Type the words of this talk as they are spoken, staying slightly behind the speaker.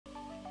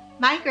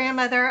My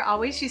grandmother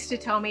always used to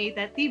tell me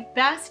that the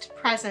best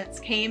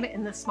presents came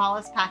in the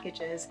smallest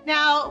packages.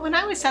 Now, when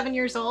I was 7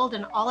 years old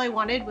and all I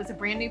wanted was a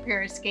brand new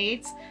pair of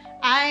skates,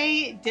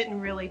 I didn't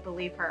really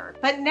believe her.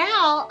 But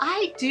now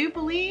I do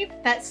believe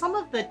that some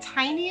of the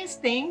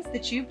tiniest things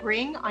that you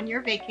bring on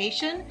your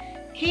vacation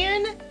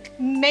can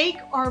make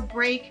or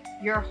break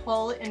your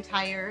whole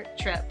entire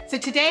trip. So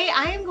today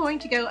I am going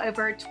to go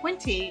over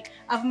 20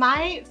 of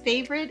my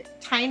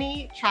favorite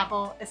tiny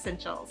travel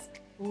essentials.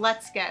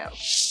 Let's go.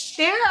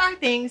 There are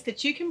things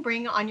that you can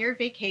bring on your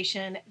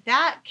vacation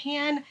that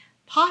can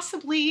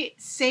possibly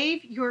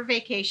save your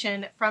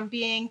vacation from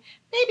being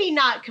maybe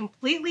not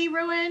completely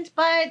ruined,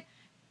 but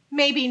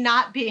maybe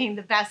not being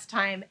the best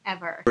time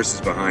ever.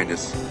 Versus behind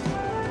us.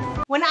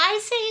 When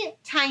I say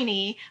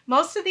tiny,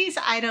 most of these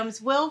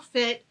items will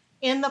fit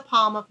in the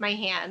palm of my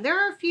hand. There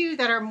are a few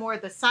that are more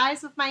the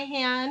size of my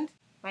hand,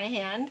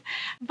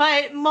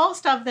 but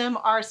most of them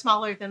are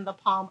smaller than the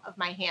palm of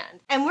my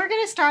hand. And we're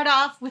gonna start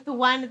off with the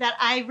one that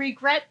I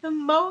regret the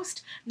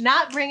most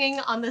not bringing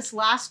on this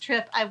last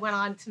trip I went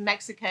on to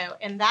Mexico,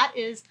 and that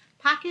is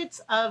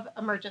packets of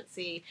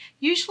emergency.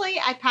 Usually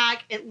I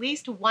pack at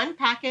least one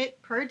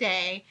packet per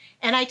day,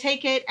 and I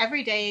take it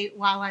every day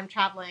while I'm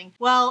traveling.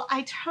 Well,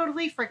 I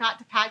totally forgot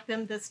to pack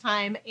them this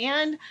time,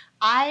 and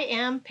I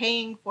am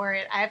paying for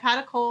it. I've had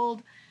a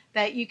cold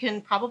that you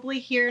can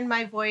probably hear in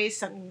my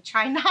voice. I'm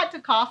trying not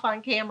to cough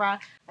on camera.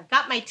 I've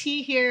got my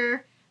tea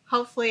here,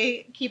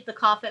 hopefully keep the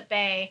cough at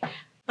bay.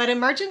 But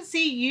emergency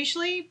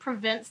usually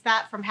prevents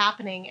that from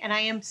happening, and I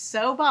am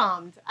so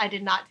bummed I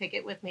did not take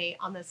it with me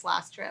on this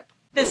last trip.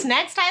 This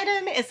next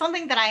item is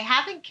something that I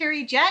haven't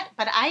carried yet,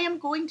 but I am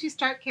going to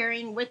start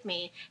carrying with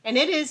me, and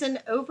it is an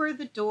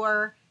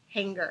over-the-door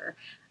hanger.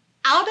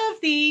 Out of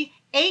the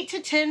 8 to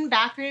 10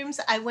 bathrooms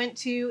I went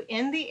to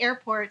in the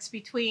airports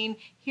between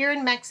here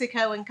in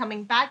Mexico and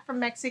coming back from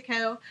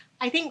Mexico,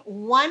 I think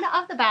one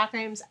of the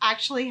bathrooms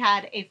actually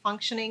had a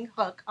functioning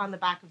hook on the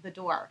back of the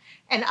door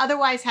and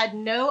otherwise had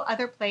no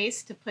other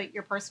place to put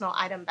your personal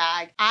item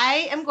bag.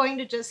 I am going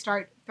to just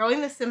start throwing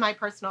this in my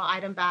personal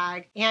item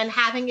bag and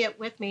having it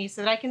with me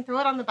so that I can throw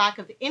it on the back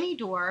of any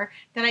door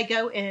that I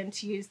go in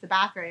to use the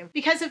bathroom.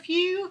 Because if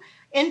you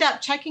end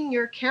up checking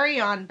your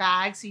carry-on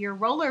bags, your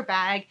roller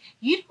bag,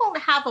 you don't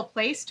have a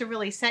place to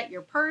really set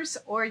your purse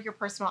or your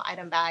personal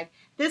item bag.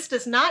 This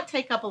does not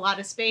take up a lot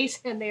of space,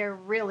 and they're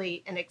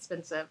really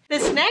inexpensive.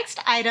 This next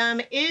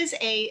item is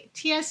a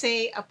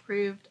TSA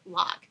approved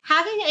lock.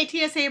 Having a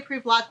TSA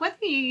approved lock, whether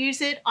you use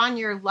it on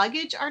your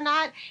luggage or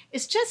not,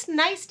 is just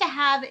nice to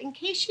have in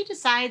case you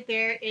decide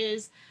there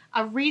is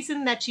a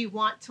reason that you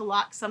want to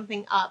lock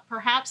something up.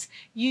 Perhaps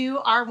you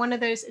are one of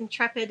those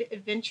intrepid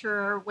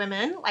adventurer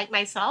women like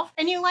myself,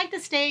 and you like to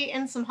stay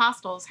in some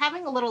hostels.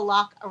 Having a little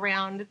lock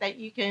around that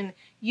you can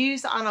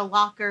use on a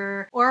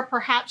locker, or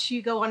perhaps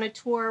you go on a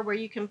tour where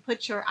you can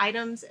put your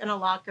items in a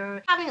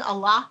locker. Having a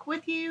lock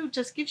with you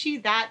just gives you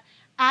that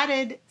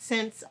added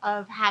sense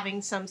of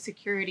having some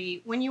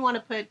security when you want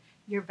to put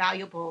your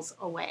valuables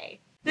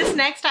away. This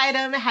next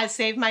item has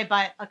saved my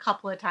butt a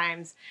couple of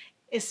times,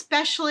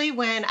 especially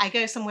when I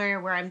go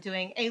somewhere where I'm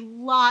doing a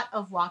lot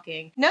of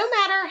walking. No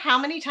matter how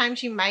many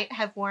times you might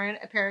have worn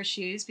a pair of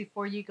shoes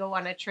before you go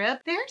on a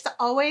trip, there's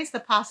always the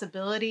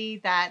possibility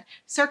that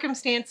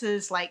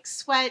circumstances like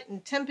sweat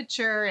and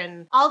temperature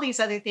and all these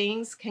other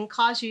things can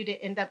cause you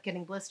to end up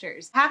getting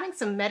blisters. Having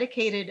some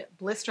medicated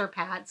blister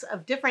pads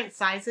of different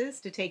sizes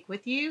to take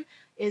with you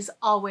is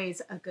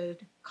always a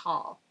good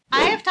call.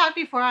 I have talked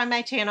before on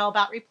my channel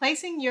about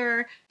replacing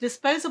your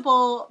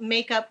disposable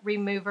makeup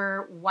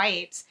remover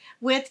wipes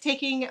with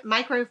taking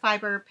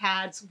microfiber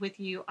pads with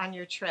you on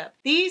your trip.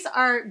 These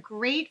are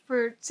great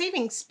for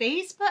saving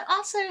space, but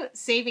also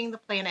saving the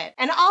planet.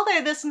 And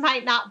although this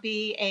might not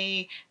be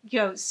a,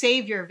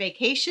 save your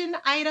vacation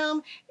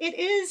item, it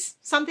is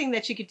something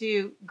that you could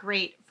do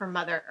great for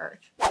Mother Earth.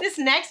 This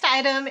next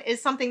item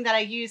is something that I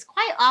use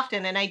quite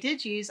often, and I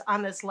did use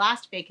on this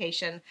last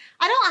vacation.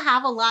 I don't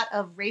have a lot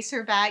of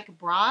racer back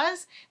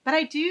bras, but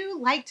I do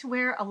like to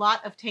wear a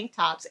lot of tank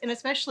tops, and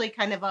especially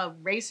kind of a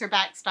racer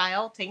back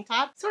style tank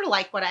top, sort of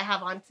like what I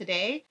have on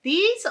today.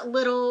 These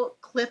little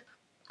clip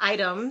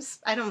items,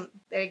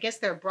 I guess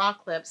they're bra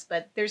clips,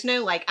 but there's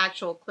no like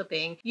actual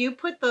clipping. You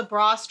put the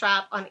bra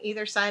strap on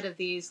either side of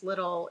these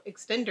little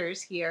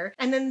extenders here,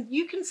 and then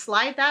you can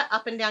slide that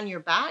up and down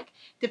your back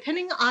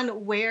depending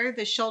on where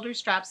the shoulder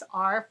straps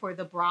are for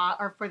the bra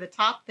or for the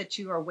top that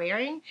you are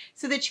wearing,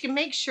 so that you can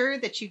make sure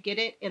that you get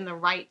it in the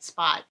right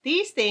spot.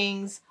 These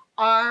things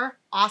are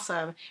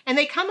awesome, and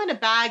they come in a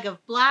bag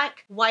of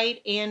black,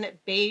 white, and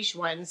beige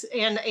ones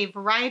in a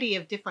variety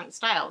of different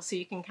styles, so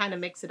you can kind of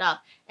mix it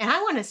up. And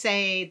I want to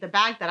say the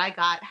bag that I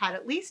got had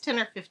at least 10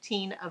 or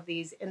 15 of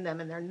these in them,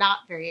 and they're not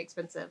very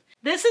expensive.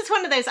 This is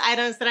one of those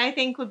items that I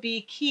think would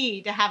be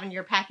key to have in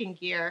your packing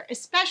gear,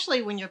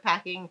 especially when you're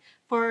packing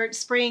for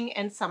spring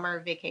and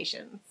summer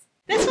vacations.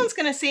 This one's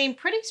going to seem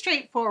pretty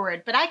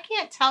straightforward, but I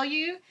can't tell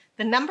you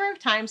the number of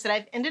times that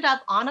I've ended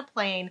up on a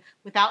plane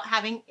without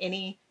having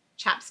any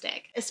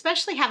chapstick,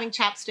 especially having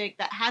chapstick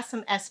that has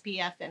some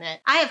SPF in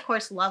it. I, of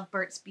course, love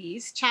Burt's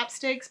Bees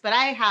chapsticks, but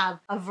I have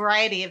a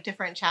variety of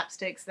different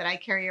chapsticks that I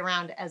carry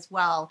around as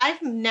well.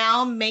 I'm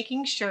now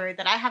making sure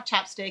that I have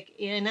chapstick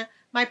in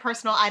my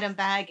personal item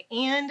bag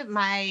and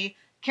my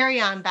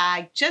carry-on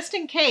bag, just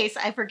in case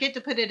I forget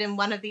to put it in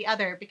one or the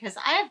other, because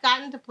I have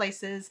gotten to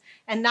places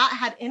and not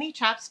had any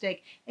chapstick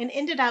and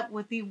ended up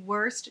with the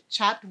worst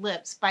chapped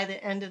lips by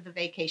the end of the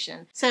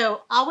vacation.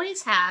 So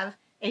always have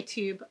a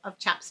tube of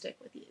chapstick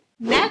with you.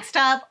 Next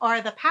up are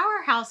the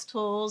Powerhouse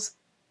Tools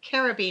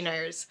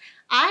carabiners.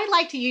 I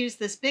like to use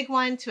this big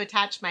one to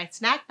attach my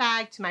snack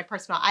bag to my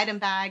personal item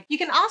bag. You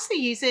can also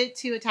use it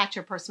to attach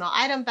your personal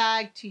item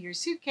bag to your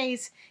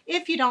suitcase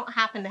if you don't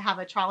happen to have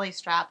a trolley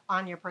strap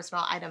on your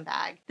personal item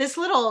bag. This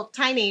little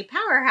tiny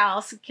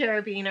Powerhouse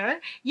carabiner,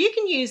 you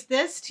can use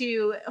this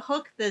to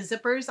hook the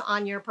zippers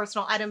on your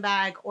personal item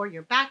bag or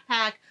your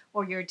backpack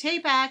or your day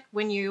bag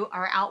when you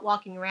are out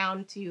walking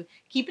around to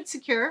keep it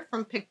secure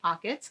from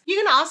pickpockets. You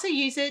can also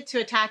use it to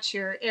attach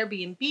your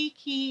Airbnb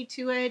key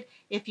to it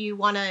if you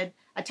want to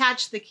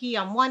attach the key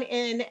on one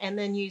end and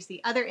then use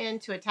the other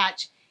end to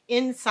attach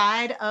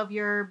inside of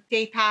your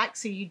day pack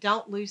so you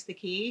don't lose the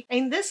key.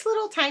 And this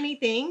little tiny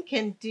thing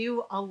can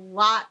do a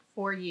lot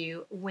for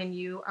you when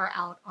you are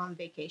out on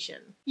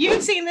vacation.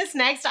 You've seen this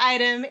next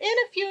item in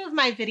a few of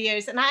my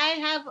videos, and I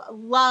have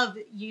loved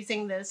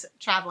using this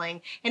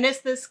traveling, and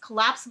it's this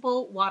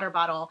collapsible water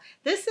bottle.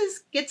 This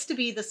gets to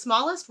be the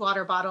smallest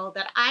water bottle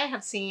that I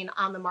have seen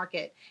on the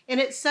market, and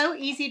it's so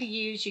easy to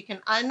use. You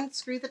can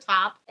unscrew the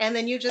top and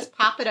then you just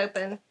pop it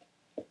open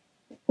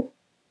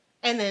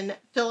and then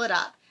fill it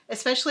up,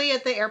 especially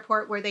at the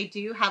airport where they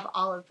do have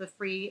all of the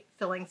free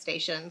filling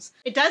stations.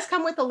 It does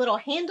come with a little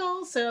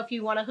handle, so if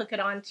you want to hook it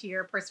onto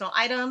your personal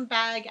item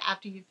bag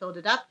after you filled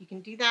it up, you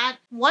can do that.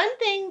 One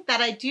thing that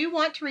I do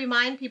want to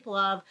remind people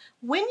of,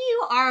 when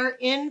you are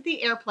in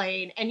the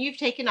airplane and you've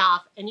taken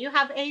off and you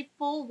have a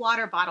full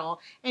water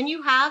bottle and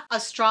you have a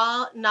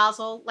straw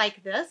nozzle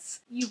like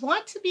this, you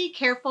want to be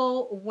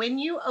careful when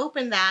you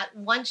open that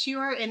once you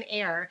are in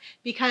air,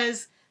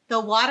 because the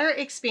water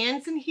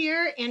expands in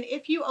here, and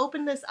if you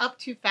open this up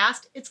too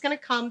fast, it's going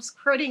to come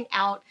squirting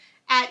out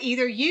at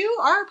either you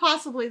or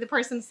possibly the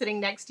person sitting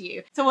next to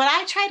you. So what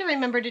I try to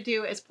remember to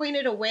do is point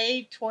it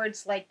away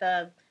towards like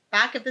the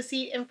back of the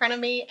seat in front of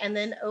me and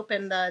then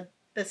open the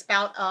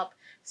spout up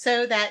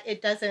so that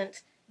it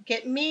doesn't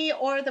get me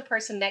or the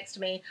person next to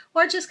me,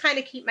 or just kind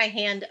of keep my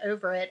hand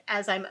over it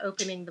as I'm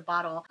opening the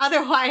bottle.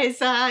 Otherwise,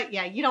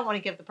 yeah, you don't want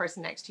to give the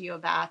person next to you a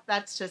bath.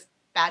 That's just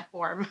bad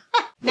form.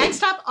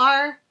 Next up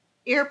are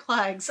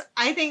earplugs.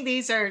 I think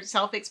these are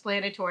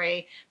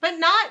self-explanatory, but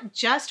not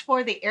just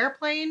for the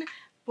airplane,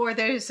 for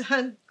those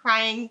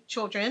crying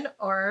children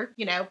or,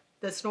 you know,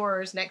 the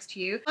snorers next to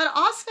you, but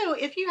also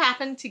if you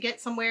happen to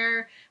get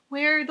somewhere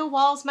where the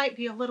walls might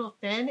be a little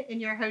thin in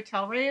your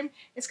hotel room,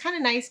 it's kind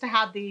of nice to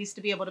have these to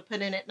be able to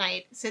put in at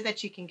night so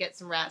that you can get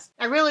some rest.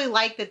 I really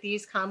like that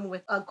these come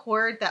with a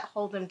cord that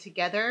hold them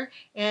together,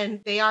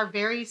 and they are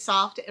very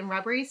soft and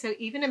rubbery, so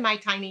even in my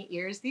tiny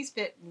ears, these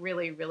fit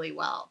really, really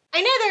well.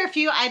 I know there are a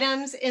few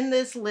items in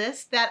this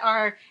list that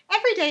are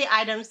everyday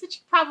items that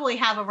you probably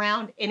have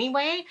around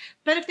anyway,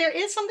 but if there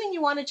is something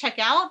you want to check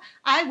out,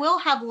 I will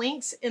have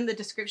links in the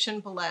description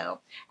below.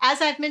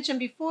 As I've mentioned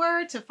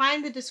before, to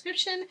find the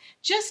description,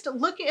 just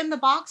look in the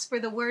box for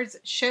the words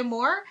 "show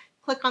more,"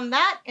 click on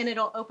that, and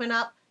it'll open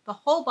up the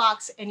whole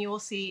box and you will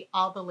see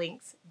all the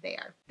links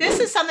there. This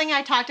is something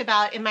I talked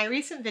about in my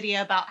recent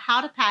video about how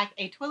to pack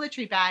a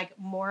toiletry bag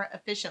more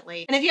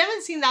efficiently. And if you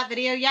haven't seen that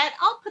video yet,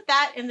 I'll put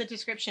that in the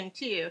description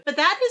too. But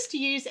that is to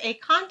use a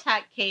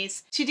contact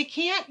case to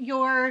decant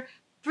your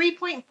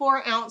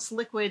 3.4 ounce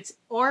liquids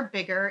or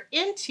bigger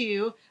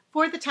into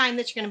for the time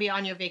that you're going to be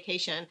on your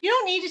vacation. You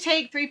don't need to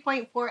take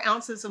 3.4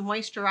 ounces of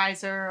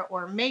moisturizer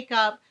or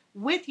makeup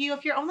with you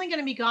if you're only going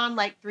to be gone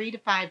like 3 to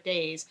 5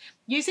 days.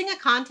 Using a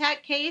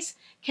contact case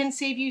can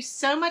save you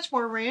so much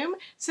more room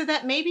so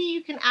that maybe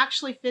you can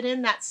actually fit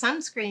in that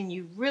sunscreen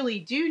you really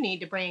do need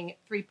to bring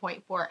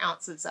 3.4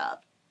 ounces of.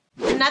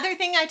 Another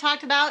thing I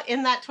talked about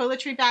in that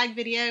toiletry bag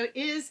video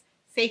is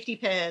safety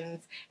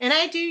pins. And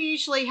I do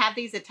usually have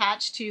these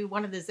attached to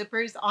one of the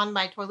zippers on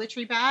my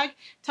toiletry bag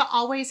to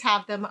always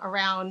have them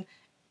around,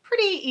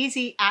 pretty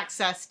easy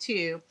access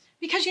to.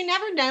 Because you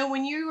never know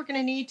when you are going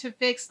to need to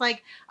fix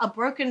like a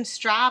broken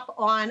strap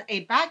on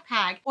a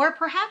backpack, or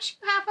perhaps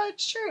you have a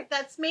shirt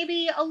that's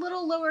maybe a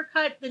little lower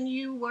cut than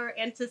you were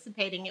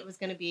anticipating it was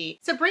going to be.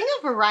 So bring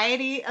a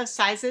variety of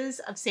sizes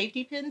of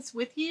safety pins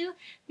with you,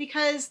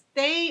 because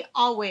they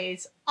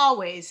always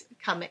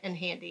come in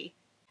handy.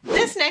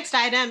 This next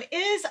item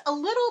is a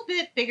little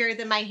bit bigger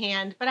than my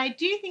hand, but I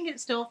do think it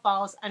still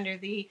falls under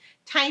the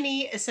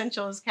tiny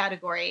essentials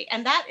category,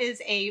 and that is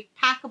a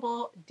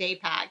packable day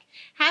pack.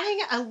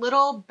 Having a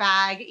little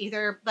bag,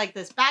 either like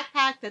this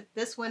backpack that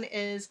this one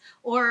is,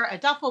 or a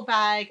duffel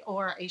bag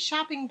or a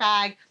shopping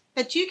bag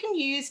that you can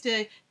use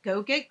to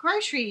go get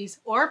groceries,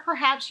 or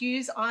perhaps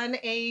use on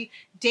a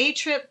day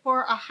trip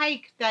for a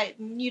hike that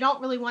you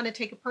don't really want to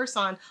take a purse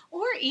on,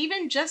 or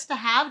even just to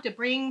have to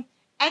bring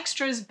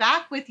extras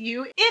back with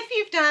you if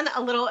you've done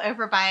a little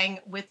overbuying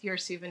with your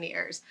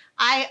souvenirs.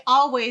 I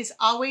always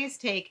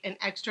take an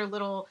extra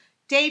little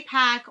day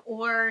pack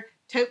or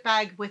tote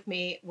bag with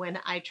me when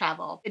I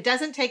travel. It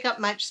doesn't take up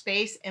much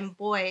space, and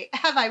boy,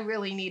 have I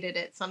really needed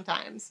it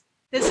sometimes.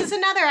 This is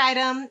another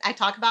item I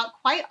talk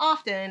about quite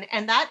often,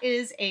 and that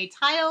is a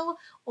tile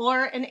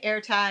or an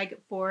AirTag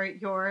for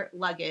your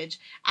luggage.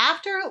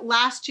 After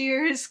last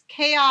year's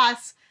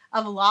chaos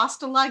of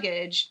lost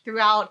luggage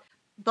throughout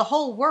the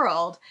whole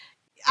world,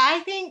 I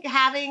think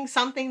having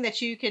something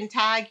that you can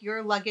tag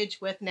your luggage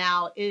with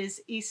now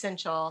is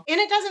essential. And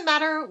it doesn't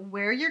matter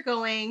where you're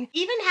going,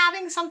 even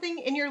having something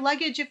in your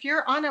luggage if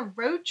you're on a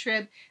road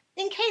trip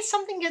in case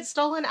something gets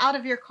stolen out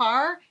of your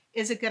car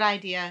is a good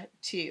idea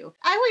too.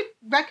 I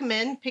would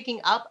recommend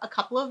picking up a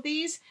couple of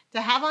these to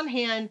have on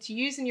hand to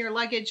use in your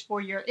luggage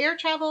for your air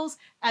travels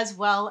as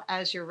well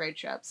as your road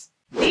trips.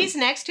 These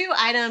next two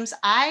items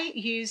I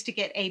use to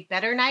get a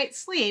better night's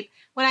sleep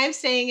when I'm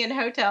staying in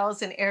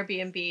hotels and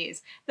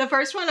Airbnbs. The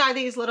first one are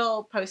these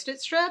little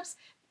Post-it strips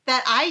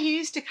that I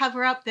use to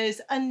cover up those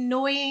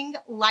annoying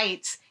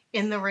lights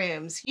in the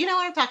rooms. You know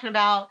what I'm talking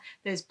about?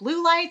 Those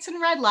blue lights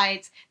and red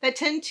lights that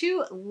tend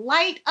to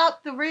light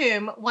up the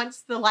room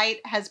once the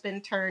light has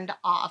been turned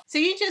off. So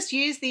you just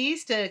use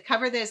these to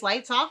cover those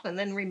lights off and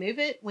then remove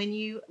it when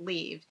you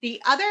leave.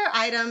 The other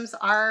items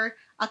are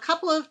a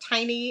couple of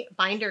tiny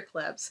binder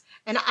clips,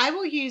 and I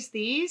will use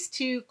these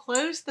to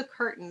close the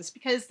curtains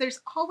because there's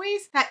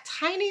always that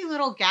tiny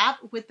little gap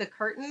with the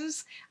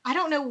curtains. I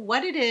don't know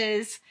what it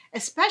is,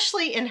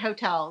 especially in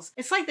hotels.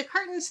 It's like the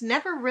curtains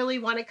never really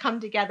want to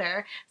come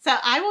together. So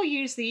I will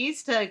use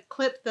these to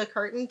clip the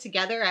curtain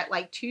together at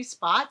like 2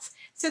 spots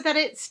so that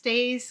it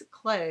stays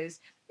closed,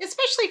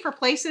 especially for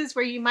places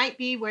where you might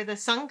be where the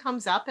sun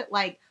comes up at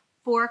like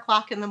 4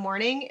 o'clock in the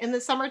morning in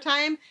the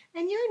summertime,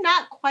 and you're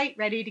not quite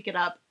ready to get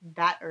up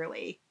that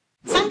early.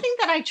 Something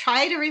that I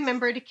try to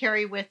remember to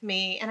carry with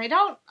me, and I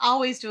don't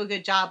always do a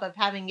good job of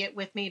having it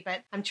with me,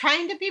 but I'm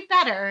trying to be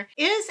better,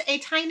 is a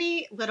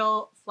tiny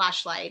little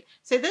flashlight.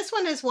 So this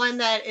one is one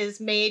that is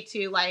made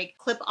to like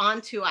clip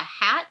onto a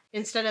hat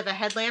instead of a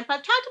headlamp.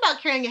 I've talked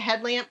about carrying a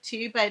headlamp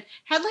too, but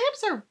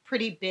headlamps are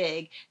pretty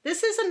big.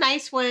 This is a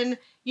nice one.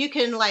 You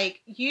can like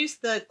use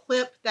the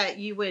clip that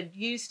you would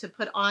use to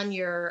put on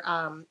your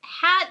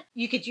hat.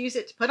 You could use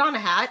it to put on a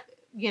hat,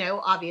 you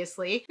know,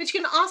 obviously, but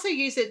you can also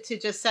use it to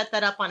just set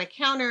that up on a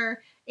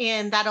counter,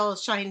 and that'll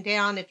shine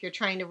down if you're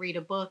trying to read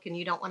a book and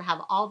you don't want to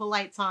have all the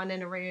lights on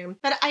in a room.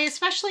 But I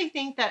especially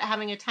think that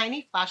having a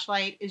tiny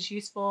flashlight is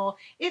useful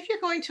if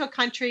you're going to a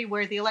country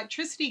where the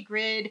electricity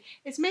grid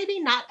is maybe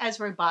not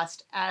as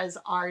robust as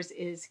ours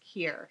is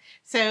here.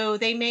 So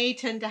they may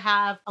tend to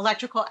have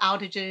electrical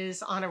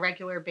outages on a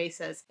regular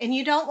basis, and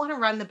you don't want to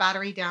run the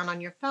battery down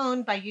on your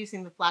phone by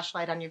using the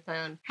flashlight on your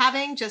phone.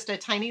 Having just a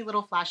tiny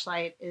little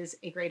flashlight is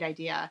a great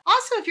idea.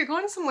 Also, if you're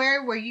going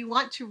somewhere where you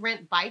want to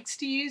rent bikes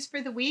to use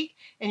for the week,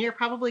 and you're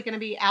probably going to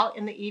be out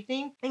in the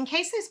evening, in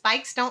case those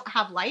bikes don't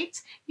have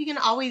lights, you can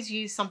always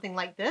use something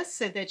like this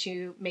so that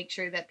you make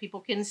sure that people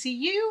can see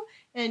you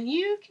and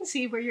you can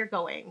see where you're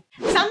going.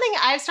 Something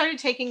I've started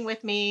taking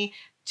with me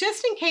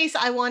just in case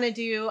I want to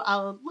do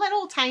a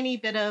little tiny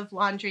bit of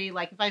laundry,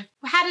 like if I've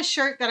had a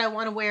shirt that I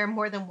want to wear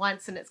more than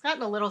once and it's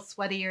gotten a little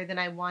sweatier than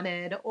I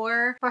wanted,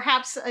 or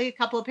perhaps a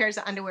couple of pairs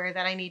of underwear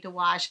that I need to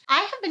wash.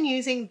 I have been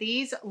using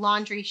these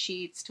laundry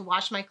sheets to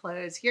wash my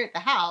clothes here at the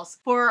house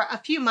for a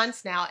few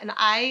months now, and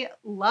I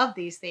love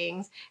these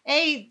things.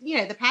 You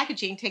know, the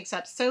packaging takes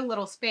up so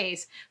little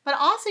space, but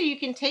also you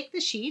can take the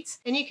sheets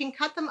and you can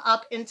cut them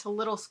up into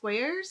little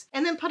squares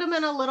and then put them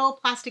in a little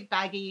plastic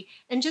baggie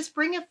and just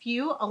bring a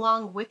few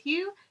along with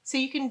you so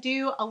you can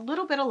do a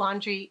little bit of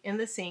laundry in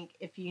the sink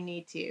if you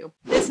need to.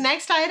 This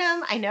next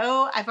item, I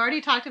know I've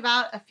already talked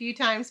about a few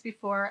times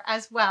before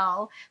as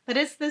well, but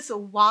it's this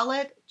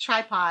wallet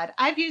tripod.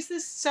 I've used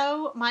this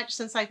so much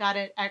since I got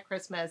it at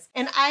Christmas,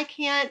 and I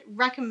can't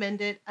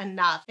recommend it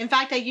enough. In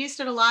fact, I used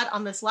it a lot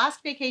on this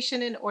last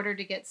vacation in order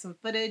to get some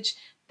footage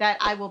that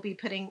I will be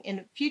putting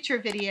in future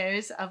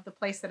videos of the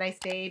place that I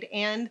stayed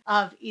and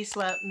of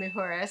Isla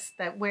Mujeres,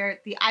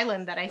 the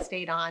island that I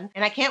stayed on.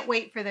 And I can't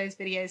wait for those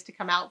videos to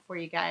come out for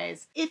you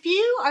guys. If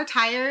you are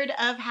tired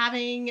of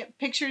having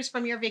pictures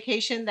from your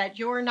vacation that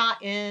you're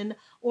not in,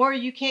 or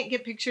you can't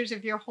get pictures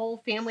of your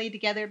whole family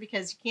together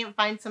because you can't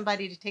find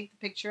somebody to take the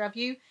picture of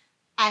you,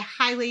 I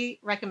highly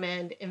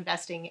recommend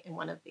investing in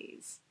one of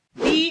these.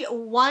 The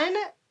one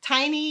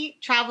tiny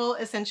travel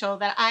essential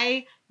that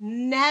I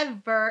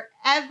never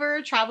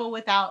ever travel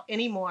without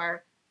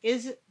anymore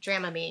is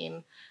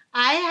Dramamine.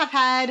 I have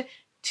had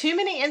too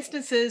many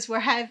instances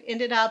where I've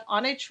ended up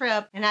on a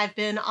trip and I've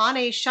been on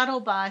a shuttle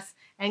bus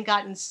and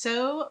gotten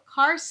so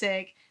car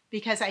sick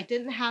because I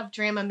didn't have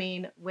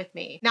Dramamine with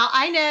me. Now,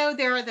 I know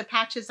there are the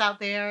patches out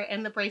there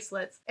and the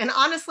bracelets, and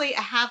honestly,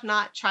 I have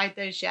not tried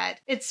those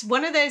yet. It's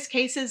one of those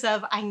cases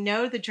of I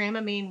know the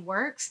Dramamine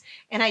works,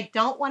 and I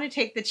don't want to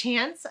take the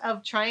chance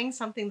of trying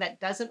something that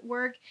doesn't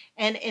work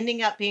and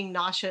ending up being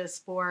nauseous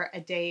for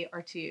a day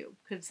or two,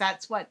 because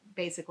that's what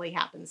basically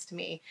happens to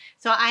me.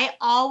 So I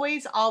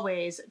always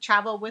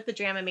travel with the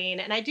Dramamine,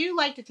 and I do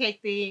like to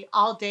take the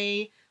all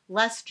day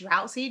less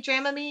drowsy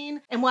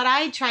Dramamine. And what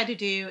I try to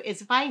do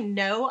is if I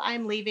know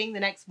I'm leaving the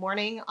next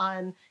morning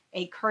on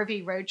a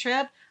curvy road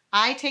trip,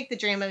 I take the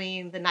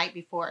Dramamine the night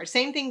before.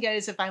 Same thing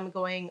goes if I'm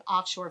going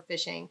offshore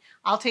fishing.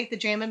 I'll take the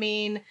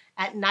Dramamine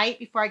at night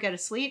before I go to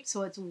sleep,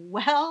 so it's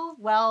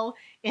well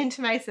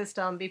into my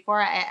system before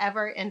I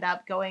ever end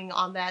up going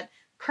on that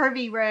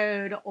curvy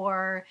road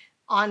or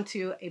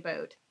onto a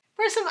boat.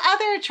 For some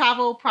other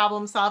travel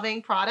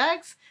problem-solving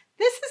products,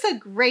 this is a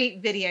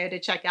great video to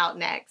check out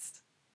next.